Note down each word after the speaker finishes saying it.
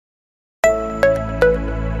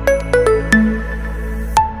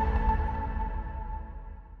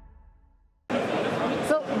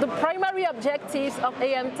objectives of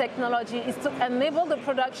AM technology is to enable the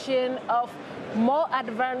production of more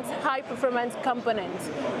advanced high-performance components.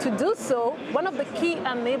 To do so, one of the key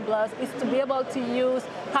enablers is to be able to use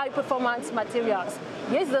high-performance materials.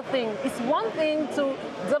 Here's the thing, it's one thing to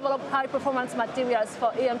develop high-performance materials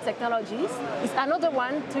for AM technologies, it's another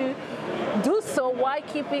one to do so while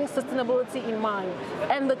keeping sustainability in mind.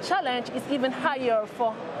 And the challenge is even higher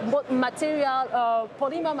for both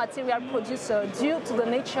polymer material producer due to the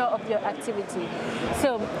nature of their activity.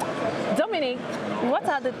 So, Dominic, what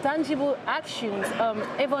are the tangible actions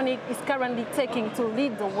Evonik is currently taking to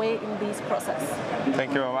lead the way in this process?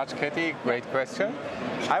 Thank you very much, Katie. Great question.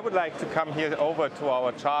 I would like to come here over to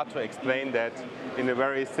our chart to explain that in a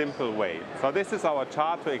very simple way. So this is our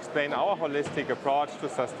chart to explain our holistic approach to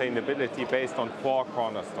sustainability based on 4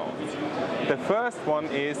 cornerstones. The first one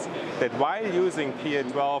is that while using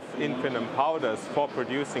PA12 infinium powders for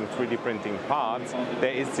producing 3D printing parts,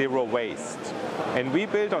 there is zero waste. And we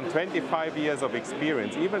build on 25 years of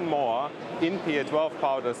experience, even more, in PA12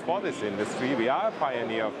 powders for this industry. We are a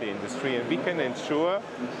pioneer of the industry, and we can ensure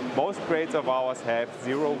most grades of ours have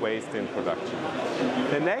zero waste in production.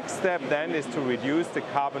 The next step then is to reduce the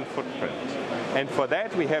carbon footprint. And for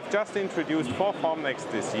that, we have just introduced for Formnext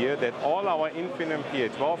this year that all our infinium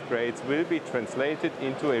PA12 grades will be translated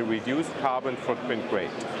into a reduced carbon footprint grade.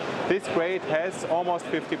 This grade has almost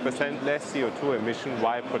 50% less CO2 emission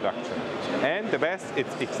while production. And the best,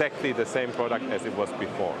 it's exactly the same product as it was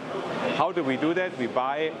before. How do we do that? We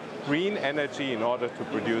buy green energy in order to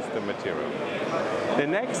produce the material. The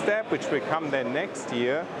next step, which will come then next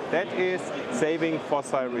year, that is saving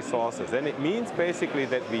fossil resources. And it means basically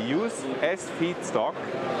that we use as feedstock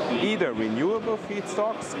either renewable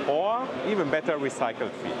feedstocks or even better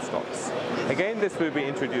recycled feedstocks. Again, this will be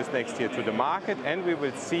introduced next year to the market, and we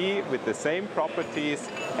will see with the same properties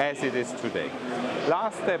as it is today.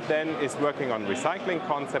 Last step then is working on recycling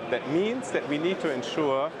concept. That means that we need to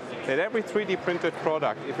ensure that every 3D printed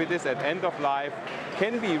product, if it is at end of life,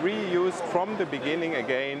 can be reused from the beginning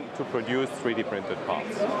again to produce 3D printed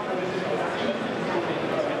parts.